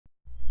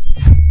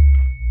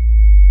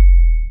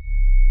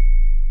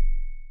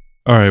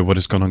Alright, what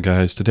is going on,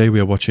 guys? Today we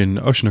are watching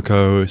Oshi no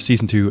Ko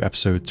Season 2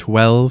 Episode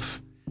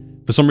 12.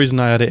 For some reason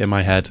I had it in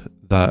my head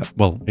that,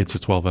 well, it's a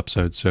 12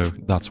 episode, so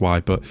that's why,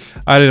 but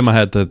I had it in my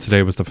head that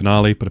today was the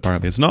finale, but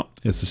apparently it's not.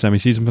 It's the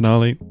semi-season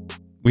finale.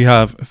 We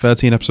have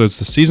 13 episodes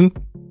this season.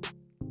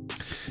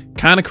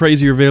 Kind of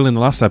crazy reveal in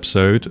the last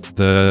episode,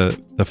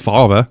 the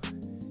father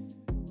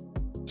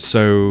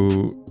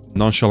so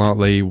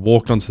nonchalantly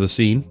walked onto the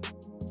scene.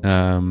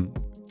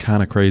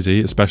 Kind of crazy,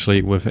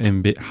 especially with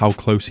him how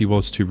close he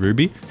was to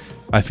Ruby.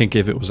 I think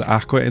if it was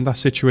Aqua in that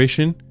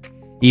situation,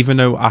 even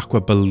though Aqua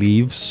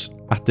believes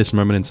at this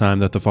moment in time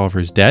that the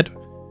father is dead,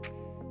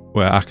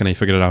 where Akane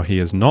figured it out he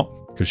is not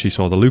because she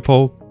saw the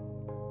loophole,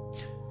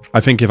 I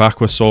think if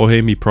Aqua saw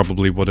him, he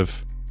probably would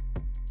have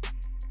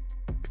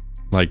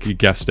like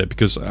guessed it,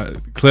 because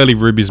clearly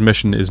Ruby's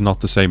mission is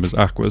not the same as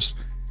Aqua's,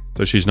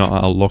 so she's not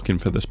out looking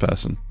for this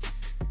person.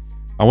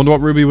 I wonder what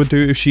Ruby would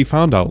do if she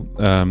found out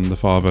the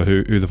father,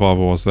 who the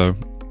father was though,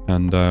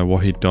 and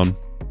what he'd done.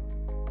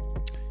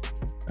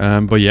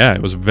 But yeah,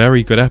 it was a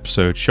very good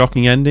episode,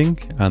 shocking ending,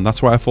 and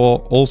that's why I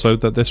thought also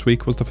that this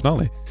week was the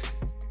finale.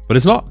 But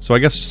it's not, so I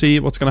guess to see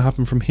what's going to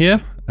happen from here.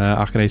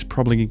 Akane's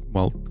probably,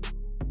 well,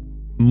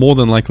 more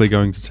than likely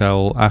going to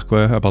tell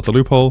Aqua about the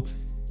loophole,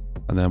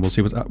 and then we'll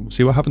see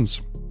what happens.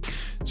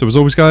 So as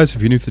always, guys,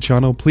 if you're new to the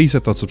channel, please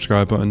hit that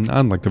subscribe button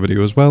and like the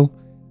video as well.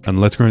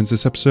 And let's go into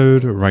this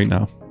episode right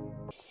now.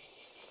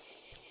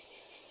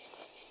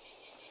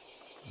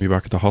 We're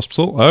back at the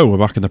hospital. Oh, we're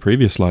back in the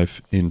previous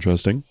life.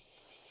 Interesting.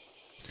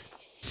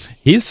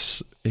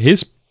 His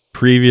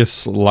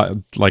previous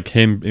like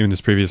him in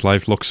his previous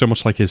life looks so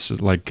much like his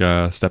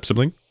step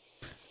sibling.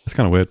 That's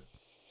kind of weird.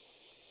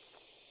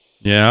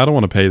 Yeah, I don't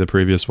want to pay the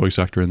previous voice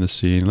actor in this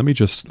scene. Let me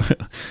just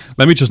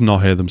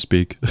not hear them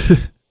speak.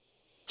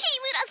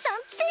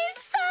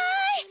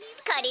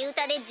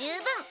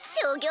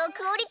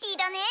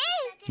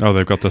 Oh,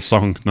 they've got the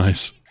song.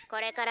 Nice.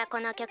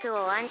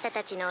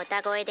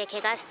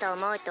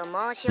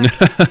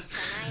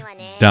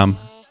 Damn.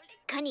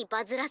 I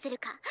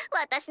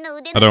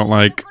don't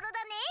like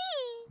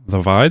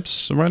the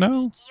vibes right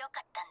now.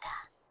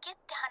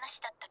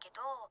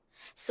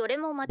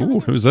 Ooh,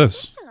 who's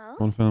this?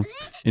 One film.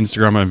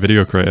 Instagrammer and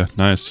video creator.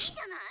 Nice.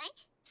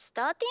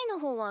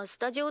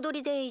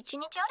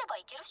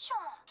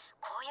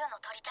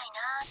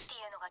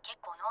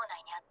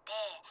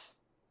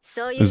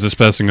 Is this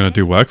person going to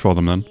do work for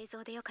them then?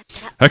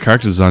 Her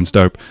character design's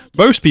dope.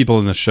 Most people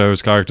in this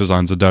show's character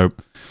designs are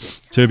dope,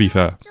 to be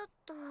fair.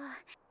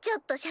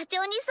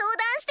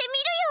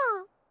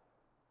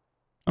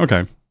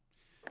 Okay.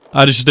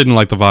 I just didn't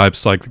like the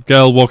vibes. Like, the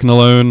girl walking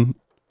alone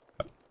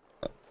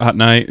at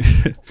night.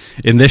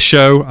 In this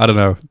show, I don't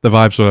know. The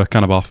vibes were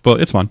kind of off, but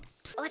it's fine.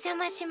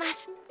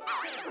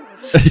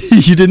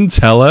 You didn't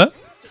tell her?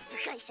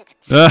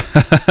 Oh,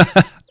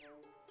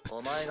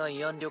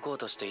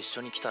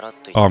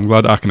 I'm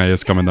glad Akane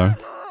is coming though.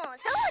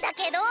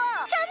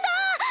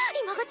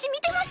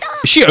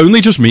 Is she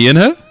only just meeting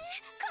her?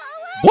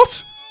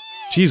 What?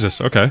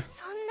 Jesus, okay.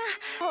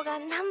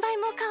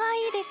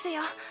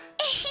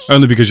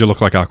 Only because you look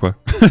like Aqua.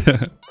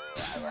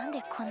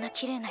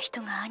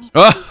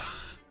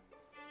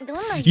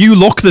 You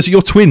look this.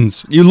 You're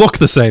twins. You look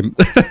the same.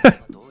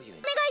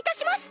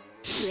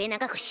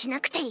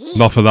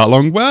 Not for that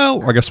long.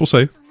 Well, I guess we'll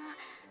see.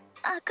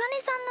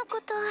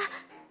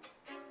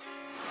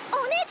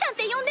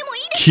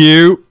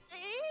 Cute.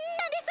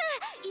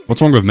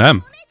 What's wrong with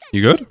them?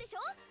 You good?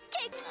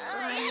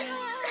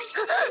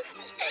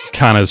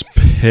 Kana's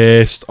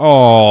pissed.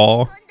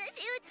 Oh.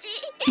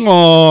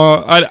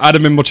 Oh, I'd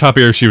have been much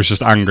happier if she was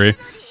just angry.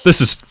 This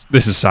is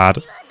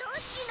sad.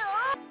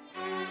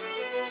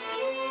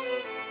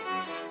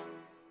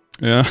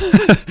 Yeah.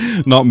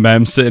 Not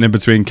Mem sitting in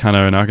between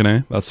Kana and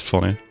Akane. That's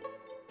funny.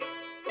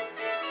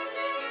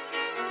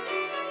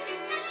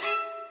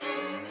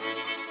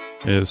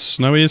 It's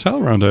snowy as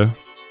hell around here.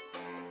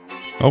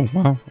 Oh,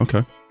 wow.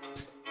 Okay.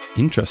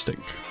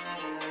 Interesting.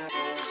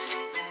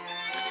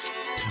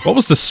 What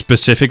was the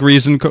specific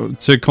reason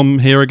to come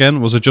here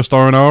again? Was it just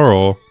R&R,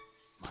 or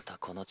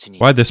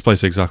why this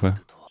place exactly?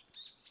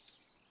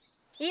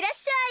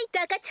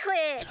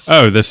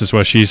 Oh, this is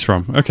where she's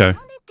from. Okay.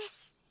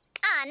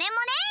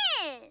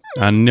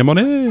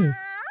 Anemone.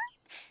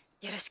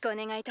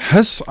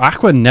 Has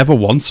Aqua never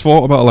once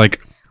thought about,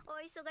 like,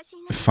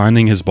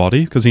 finding his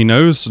body? Because he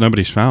knows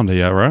nobody's found it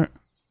yet, right?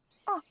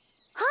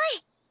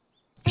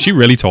 Is she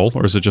really tall,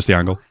 or is it just the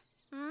angle?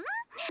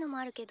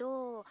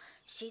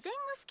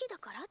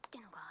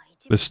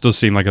 This does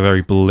seem like a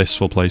very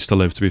blissful place to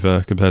live, to be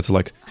fair, compared to,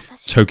 like,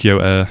 Tokyo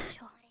Air.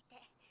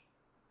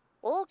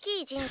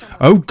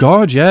 Oh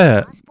god,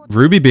 yeah.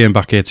 Ruby being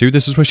back here too.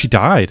 This is where she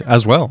died,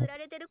 as well.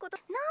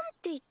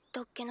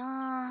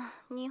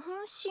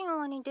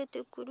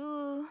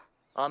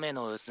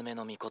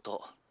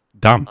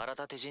 Damn.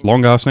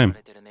 Long ass name.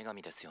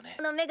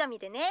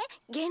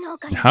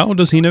 How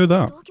does he know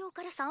that?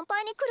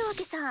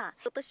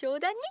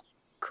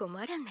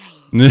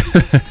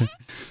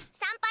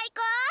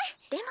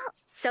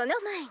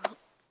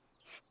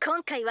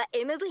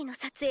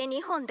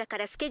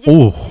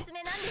 Oh,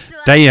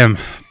 damn.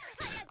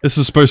 This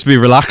is supposed to be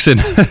relaxing.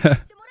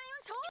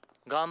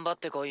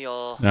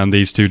 And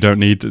these two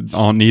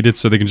aren't needed,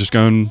 so they can just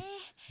go and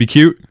be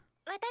cute.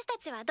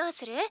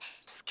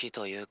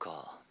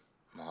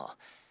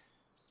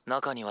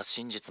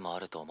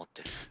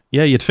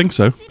 Yeah, you'd think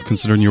so,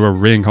 considering you were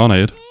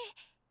reincarnated.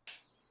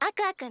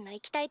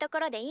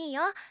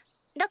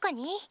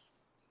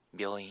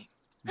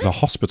 The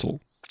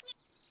hospital.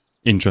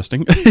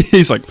 Interesting.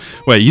 He's like,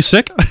 wait, you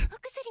sick?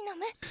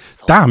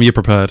 Damn, you're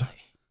prepared.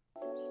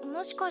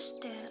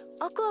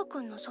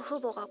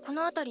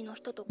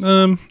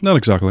 Not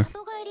exactly.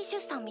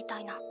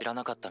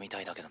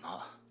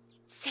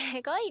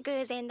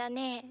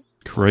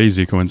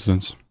 Crazy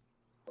coincidence.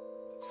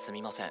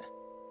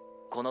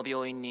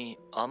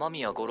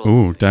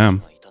 Ooh,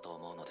 damn.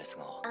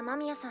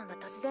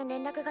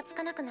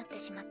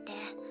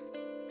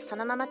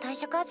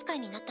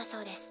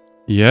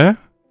 Yeah?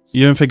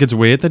 You don't think it's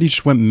weird that he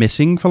just went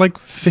missing for like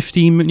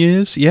 15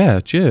 years? Yeah,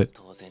 shit.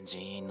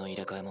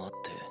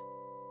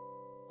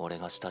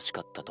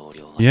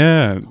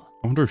 Yeah,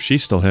 I wonder if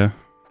she's still here.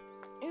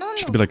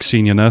 She could be like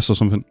senior nurse or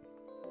something.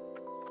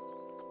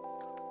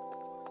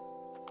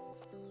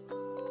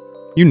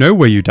 You know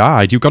where you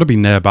died. You've got to be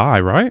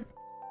nearby, right?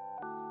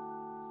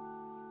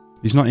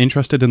 He's not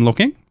interested in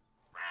looking?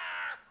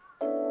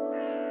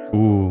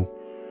 Ooh.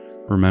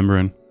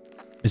 Remembering.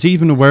 Is he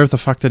even aware of the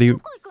fact that he...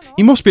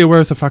 He must be aware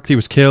of the fact he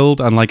was killed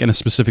and like in a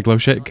specific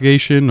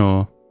location,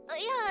 or...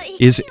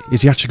 Is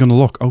he actually going to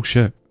look? Oh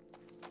shit.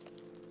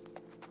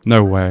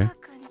 No way.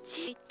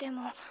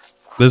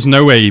 There's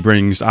no way he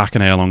brings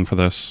Akane along for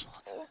this.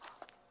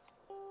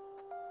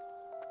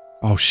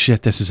 Oh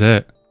shit, this is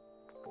it.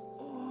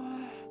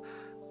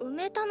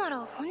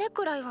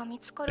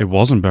 It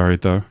wasn't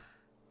buried though.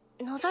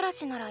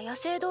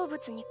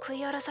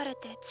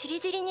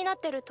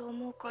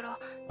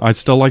 I'd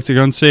still like to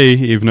go and see,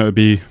 even though it'd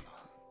be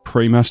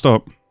pretty messed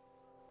up.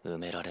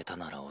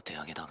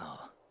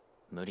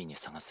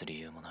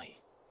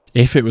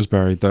 If it was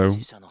buried though.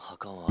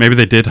 Maybe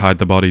they did hide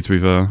the body, to be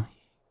fair.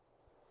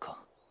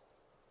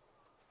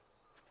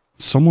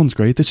 Someone's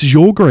grave? This is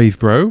your grave,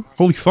 bro.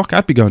 Holy fuck,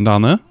 I'd be going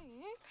down there.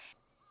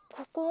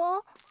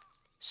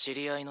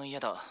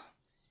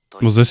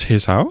 Was this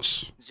his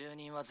house?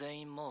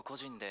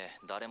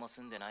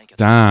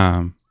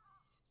 Damn.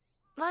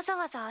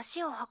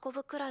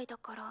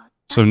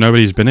 So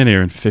nobody's been in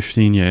here in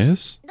 15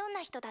 years?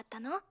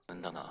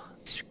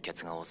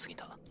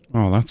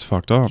 Oh, that's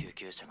fucked up.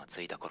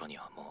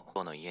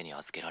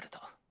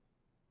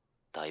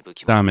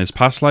 Damn, his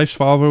past life's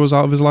father was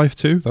out of his life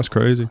too? That's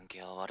crazy.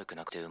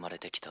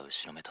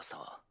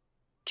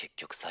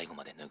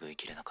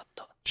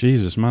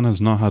 Jesus, man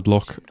has not had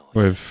luck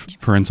with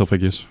parental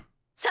figures.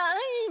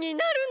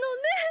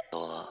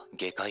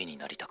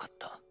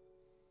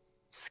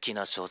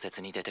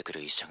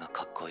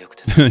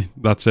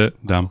 That's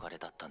it, damn.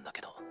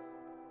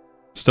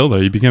 Still though,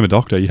 you became a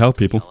doctor, you help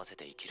people.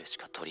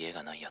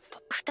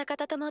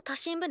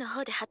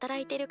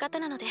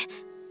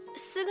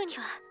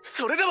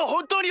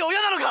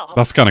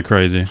 That's kind of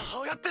crazy.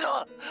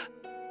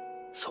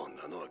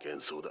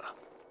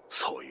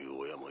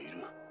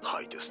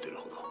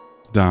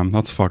 Damn,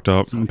 that's fucked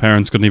up.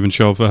 Parents couldn't even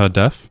show up for her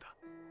death.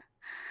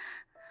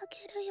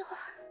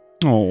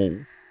 Oh.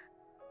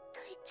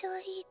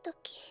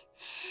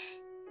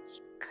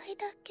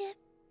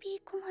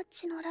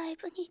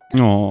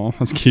 Oh,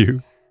 that's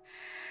cute.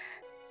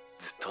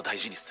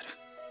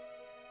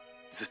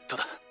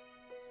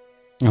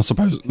 I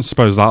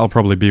suppose that'll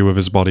probably be with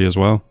his body as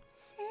well.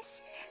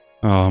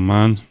 Oh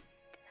man.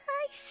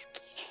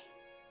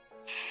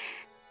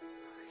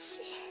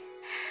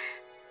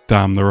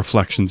 Damn, the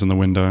reflections in the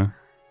window.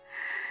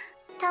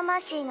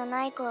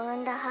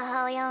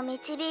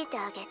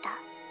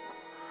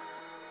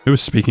 Who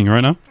is speaking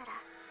right now?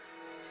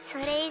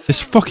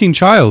 This fucking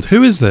child.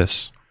 Who is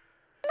this?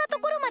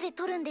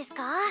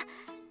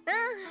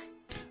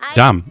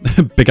 Damn,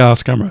 big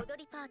ass camera.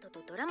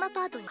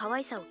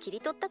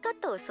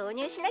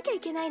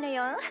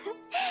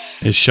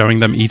 Is showing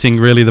them eating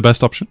really the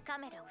best option?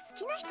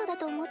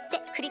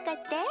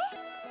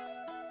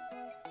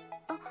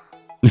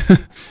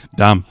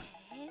 Damn,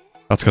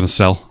 that's gonna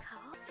sell.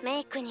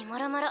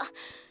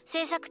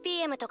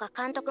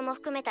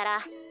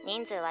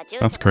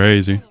 That's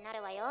crazy.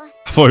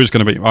 I thought it was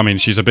gonna be, I mean,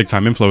 she's a big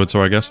time influencer,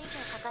 I guess.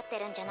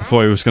 I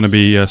thought it was gonna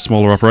be a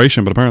smaller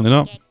operation, but apparently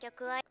not.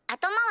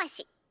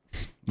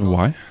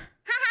 Why?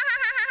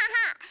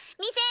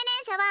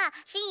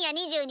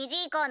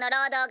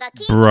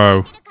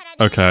 Bro,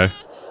 okay.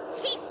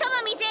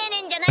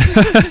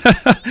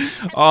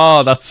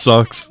 Oh, that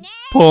sucks.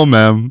 Poor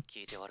mem.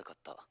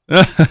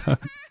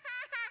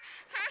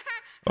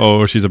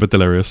 Oh, she's a bit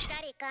delirious.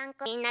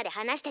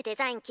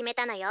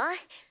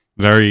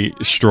 Very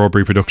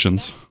Strawberry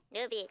Productions.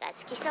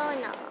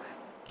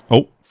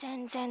 Oh.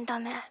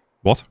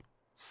 What?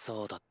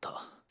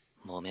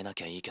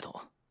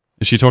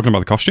 Is she talking about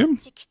the costume?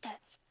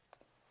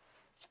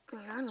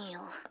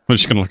 Or is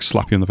she gonna like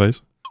slap you in the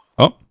face?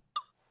 Oh.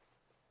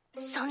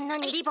 そんな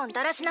にリボン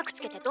だらしなく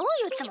つけてどうい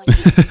うつもり？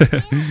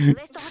ウ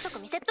エスト細く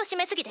見せっと締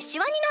めすぎてシ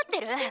ワに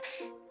なってる。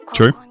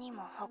 True. ここに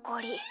もホコ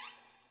リ。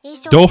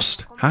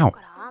 Dust? How?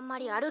 あんま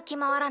り歩き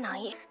回らな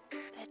い。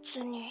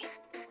別に。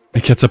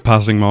 It gets a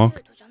passing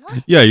mark.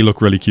 Yeah, you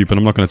look really cute, but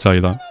I'm not going to tell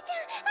you that.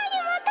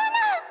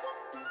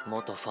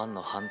 元ファン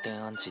の反転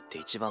アンチって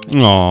一番目。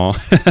 Aww. アク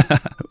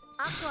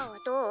アは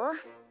ど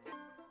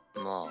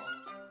う？ま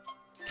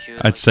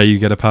あ、 I'd say you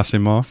get a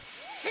passing mark.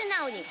 素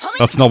直に褒め。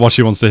 That's not what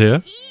she wants to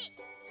hear.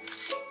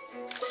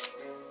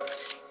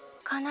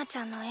 かなち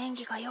ゃんの演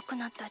技が良く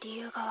なった理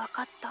由が分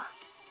かった。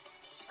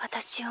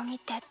私を見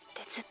てって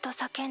ずっと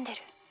叫んでる。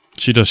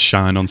 She does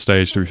shine on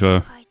stage, to be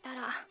fair.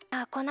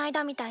 こない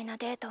だみたいな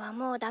デートは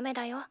もうダメ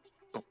だよ。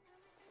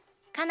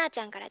かなち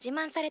ゃんから自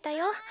慢された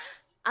よ。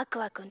ア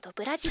クアくんと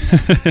ブラジルのバ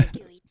ーベキ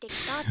ュー行ってき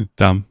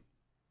た。 Damn.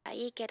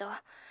 いいけど、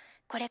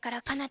これか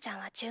らかなちゃん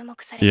は注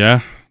目される。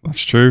 Yeah,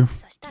 that's true.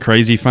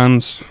 Crazy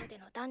fans.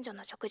 男女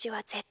の食事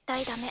は絶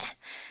対ダメ。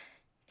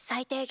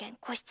最低限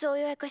個室を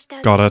予約して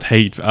あげ God,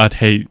 I'd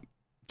hate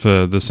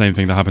for the same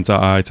thing that happened to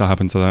I to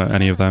happen to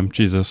any of them.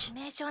 Jesus.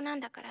 名称なん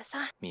だから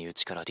さ。身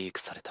内からリーク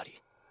されたり、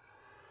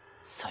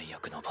最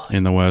悪の場合、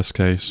 In the worst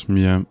case,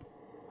 yeah.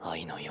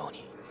 愛のよう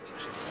に。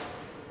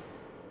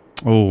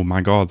 Oh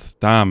my God,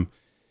 damn.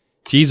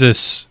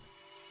 Jesus.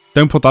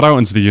 Don't put that out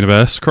into the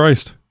universe,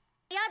 Christ.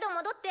 宿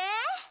戻って。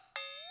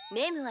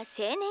メムは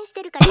青年し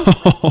てるから。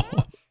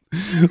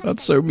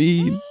 That's so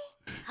mean.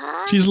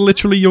 She's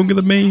literally younger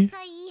than me.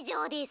 以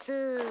上です。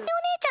お姉ち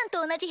ゃん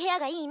と同じ部屋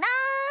がいいな。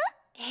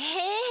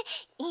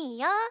いい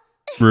よ。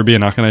 Ruby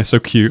and Akane, so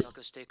cute. 予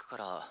約していくか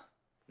ら、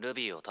ル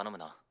ビーを頼む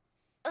な。わ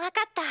かっ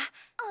た。お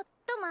っ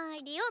とま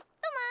りおっと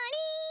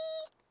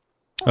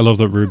まり。 I love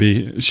that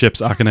Ruby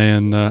ships Akane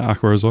and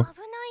Aqua as well. 危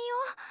ないよ。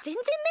全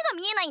然目が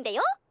見えないんだ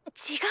よ。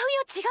違うよ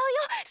違うよ。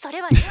そ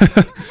れは日本語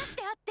の話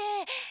であって。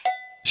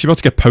 Is she about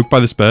to get poked by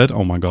this bird?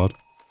 Oh my God.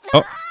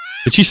 Oh,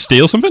 did she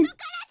steal something? だ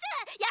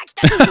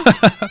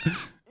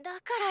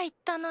から言っ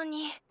たの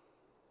に。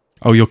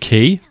 Oh, your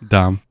key?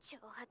 Damn. 挑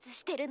発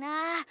してるな。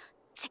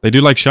 They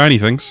do like shiny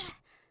things.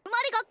 生ま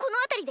れがこの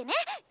辺りでね、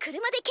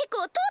車で結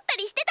構通った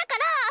りしてたか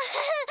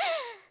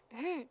ら。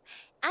うん、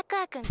アク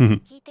アくんから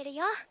聞いてる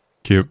よ。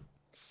 Cute.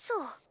 そ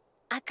う、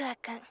アクア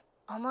くん、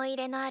思い入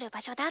れのある場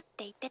所だっ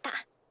て言ってた。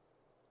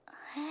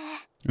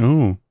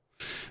Oh.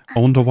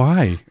 I wonder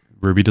why.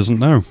 Ruby doesn't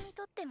know. に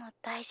とっても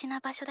大事な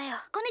場所だよ。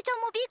コネちゃん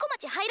もビーコ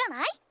町入ら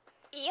ない？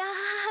いやー、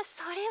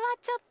それは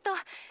ちょっと。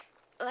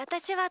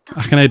私は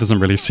Akane doesn't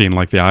really seem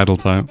like the idol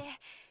type.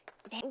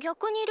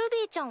 逆にル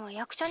ビーちゃんは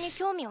役者に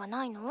興味は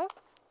ないの？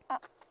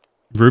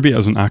 Ruby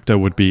as an actor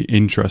would be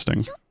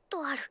interesting. ちょっ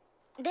とある。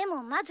で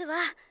もまずはア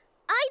イ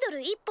ド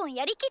ル一本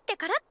やりきって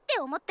からって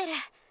思ってる。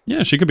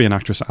 Yeah, she could be an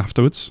actress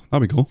afterwards.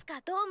 That'd be cool.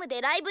 ドーム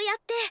でライブやっ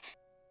て。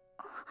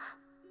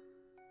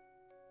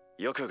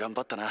よく頑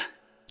張ったな。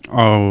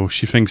 Oh,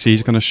 she thinks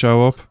he's gonna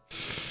show up.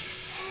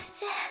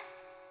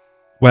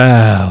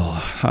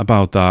 Well,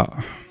 about that.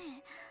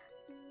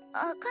 あ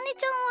かね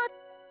ちゃんは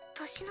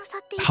年の差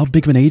って。 How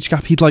big of an age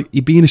gap?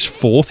 He'd be in his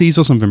 40s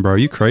or something, bro. Are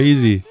you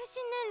crazy? 精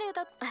神年齢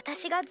だ。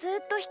私がず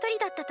っと一人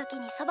だった時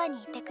にそば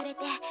にいてくれ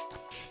て、い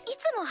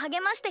つも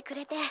励ましてく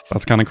れて。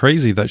 That's kind of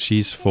crazy that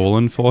she's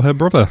fallen for her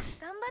brother.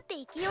 頑張って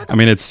生きよう。 I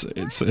mean,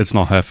 it's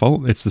not her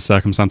fault. It's the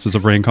circumstances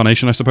of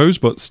reincarnation, I suppose,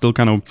 but still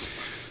kind of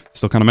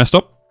messed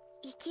up.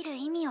 生きる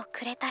意味を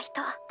くれた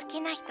人、好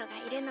きな人が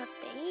いるのって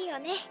いいよ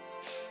ね。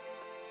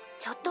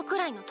ちょっとく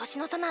らいの年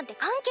の差なんて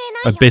関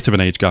係ない A よ。 bit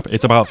of an age gap.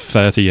 It's about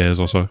 30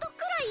 years or so. ちょっとく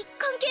らい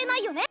関係な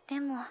いよね。で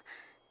も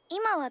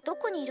今はど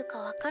こにいるか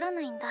わから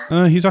ないんだ。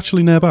 He's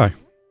actually nearby.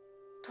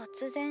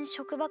 突然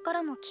職場か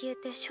らも消え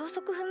て消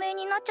息不明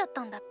になっちゃっ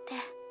たんだって。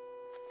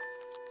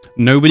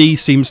 Nobody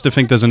seems to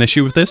think there's an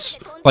issue with this.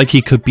 Like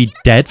he could be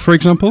dead, for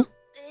example. 先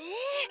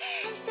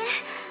生、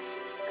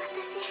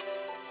私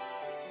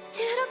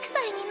16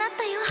歳になっ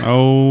たよ。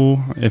 Oh,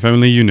 if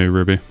only you knew,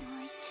 Ruby. も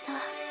う一度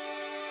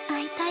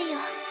会いたいよ。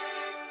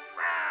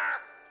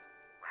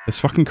 This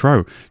fucking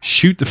crow.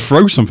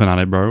 Throw something at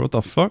it, bro. What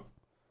the fuck?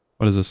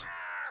 What is this?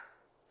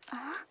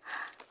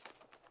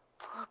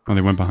 Oh,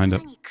 they went behind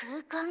it.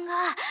 空間が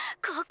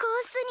ここ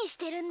を巣にし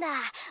てるんだ。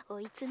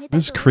追い詰めた This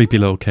is a creepy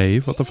little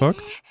cave. What the fuck?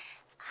 入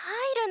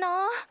るの？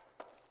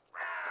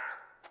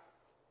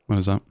 What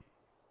is that?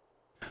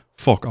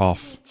 Fuck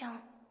off. ちゃん、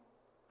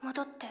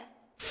戻って。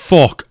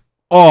 Fuck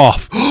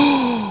off.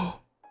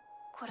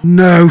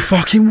 No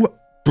fucking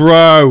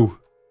bro.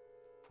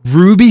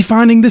 Ruby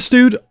finding this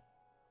dude?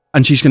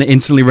 And she's going to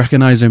instantly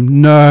recognize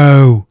him.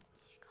 No.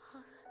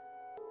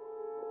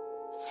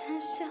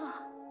 先生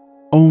は。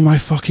 Oh my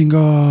fucking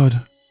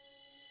god.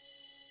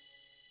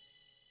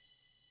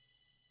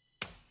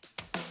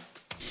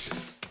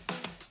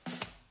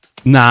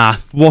 Nah,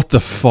 what the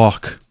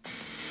fuck?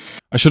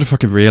 I should have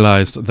fucking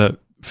realized that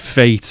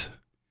fate,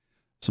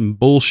 some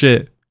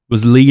bullshit,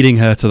 was leading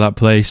her to that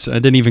place.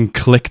 It didn't even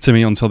click to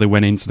me until they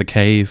went into the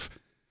cave.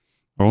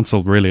 Or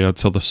until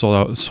they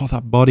saw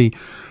that body.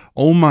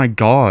 Oh my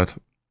god.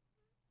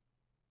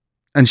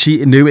 And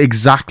she knew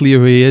exactly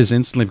who he is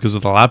instantly because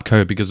of the lab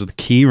coat, because of the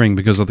keyring,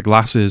 because of the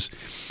glasses.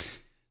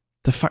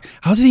 The fact,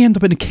 how did he end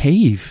up in a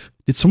cave?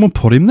 Did someone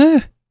put him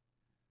there?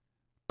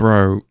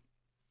 Bro.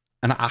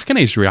 And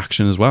Akane's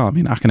reaction as well. I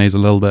mean, Akane's a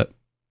little bit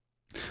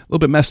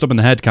messed up in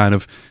the head, kind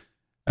of.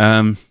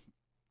 But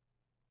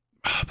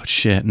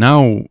shit,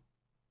 now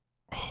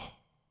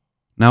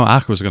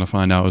Aqua's going to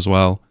find out as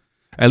well.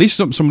 At least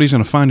somebody's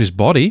going to find his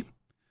body.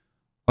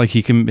 Like,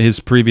 his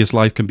previous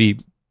life can be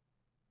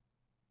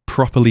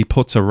properly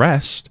put to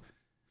rest.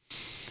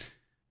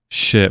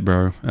 Shit,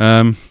 bro.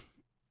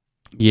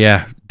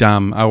 Yeah,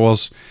 damn. I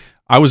was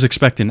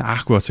expecting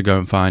Aqua to go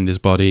and find his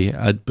body,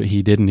 but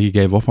he didn't. He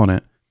gave up on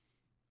it.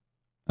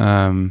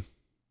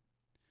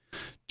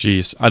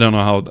 Jeez, I don't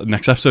know how the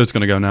next episode's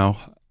going to go now.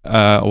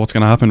 What's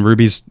going to happen?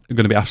 Ruby's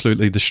going to be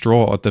absolutely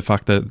distraught at the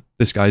fact that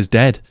this guy's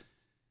dead.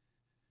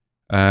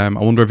 I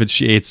wonder if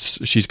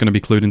she's going to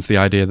be clued into the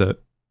idea that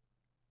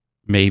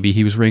maybe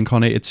he was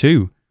reincarnated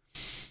too.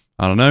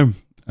 I don't know.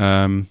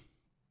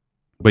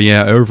 But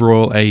yeah,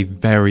 overall, a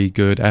very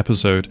good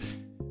episode.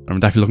 I'm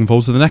definitely looking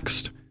forward to the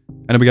next.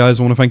 Anyway, guys,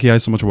 I want to thank you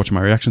guys so much for watching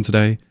my reaction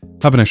today.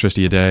 Have a nice rest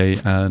of your day,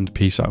 and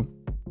peace out.